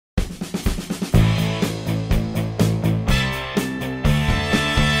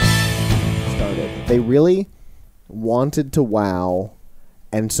they really wanted to wow,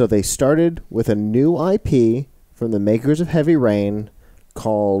 and so they started with a new IP from the makers of Heavy Rain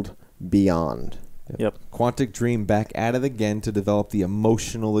called Beyond. Yep. Quantic Dream back at it again to develop the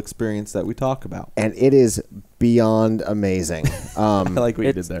emotional experience that we talk about. And it is beyond amazing. I like what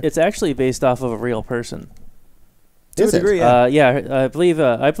you did there. It's actually based off of a real person. To a degree, yeah. I believe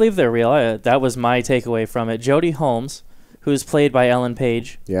they're real. That was my takeaway from it. Jodie Holmes, who's played by Ellen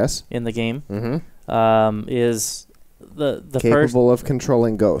Page, yes, in the game, is the capable of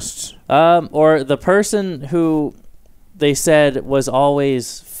controlling ghosts, or the person who they said was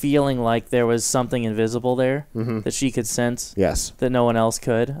always feeling like there was something invisible there that she could sense. Yes, that no one else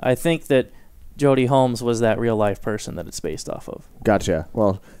could. I think that Jodie Holmes was that real life person that it's based off of. Gotcha.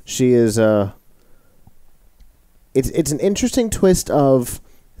 Well, she is. It's an interesting twist of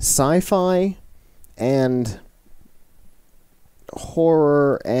sci-fi and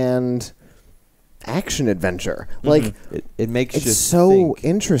horror and action adventure. Like it makes it's you so think,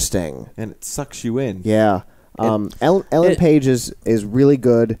 interesting, and it sucks you in. Yeah. Ellen Page is really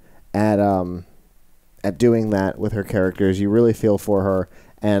good at doing that with her characters. You really feel for her,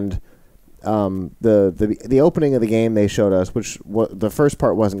 and the opening of the game they showed us, which the first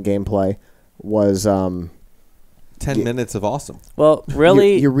part wasn't gameplay, was 10 minutes of awesome. Well,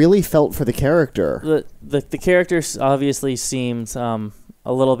 really, you really felt for the character. The character obviously seemed a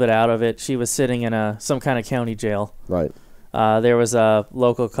little bit out of it. She was sitting in some kind of county jail. Right. There was a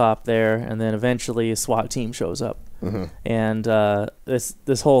local cop there, and then eventually a SWAT team shows up. And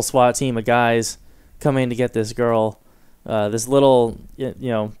this whole SWAT team of guys come in to get this girl, this little,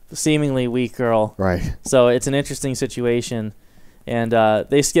 seemingly weak girl. Right. So it's an interesting situation. And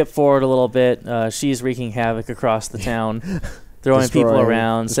they skip forward a little bit. She's wreaking havoc across the town, throwing people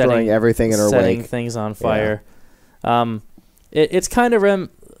around, setting everything in her setting wake. things on fire. Yeah. It's kind of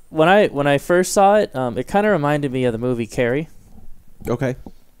when I first saw it, it kind of reminded me of the movie Carrie. Okay.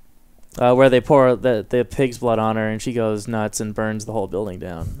 Where they pour the pig's blood on her and she goes nuts and burns the whole building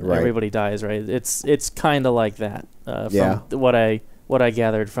down. Right. Everybody dies. Right. It's kind of like that. From what I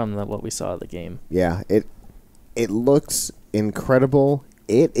gathered from what we saw of the game. Yeah. It looks incredible.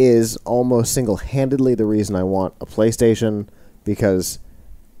 It is almost single-handedly the reason I want a PlayStation, because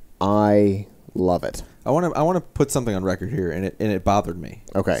I love it. I want to put something on record here, and it bothered me.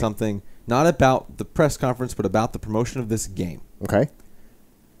 Okay. Something not about the press conference, but about the promotion of this game. Okay.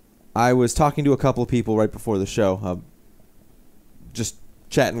 I was talking to a couple of people right before the show, just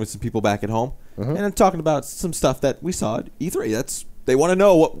chatting with some people back at home, and I'm talking about some stuff that we saw at E3. They want to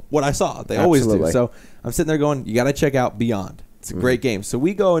know what I saw. They always do. So I'm sitting there going, you got to check out Beyond. It's a great game. So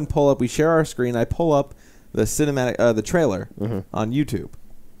we go and we share our screen. I pull up the cinematic, the trailer on YouTube,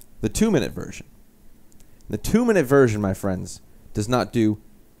 the 2-minute version. The 2-minute version, my friends, does not do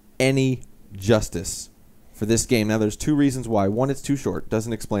any justice for this game. Now, there's 2 reasons why. 1, it's too short.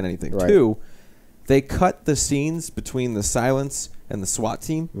 Doesn't explain anything. Right. 2, they cut the scenes between the silence and the SWAT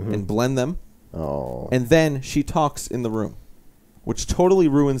team and blend them. Oh. And then she talks in the room, which totally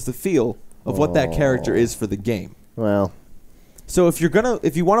ruins the feel of what that character is for the game. Well, so if you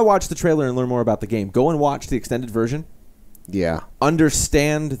want to watch the trailer and learn more about the game, go and watch the extended version. Yeah.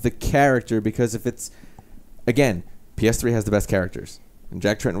 Understand the character, because if it's, again, PS3 has the best characters, and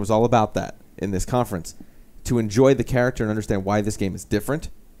Jack Tretton was all about that in this conference. To enjoy the character and understand why this game is different,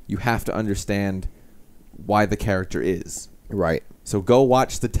 you have to understand why the character is. Right. So go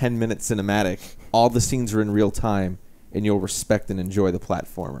watch the 10-minute cinematic. All the scenes are in real time, and you'll respect and enjoy the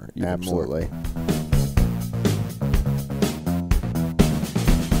platformer even Absolutely. more.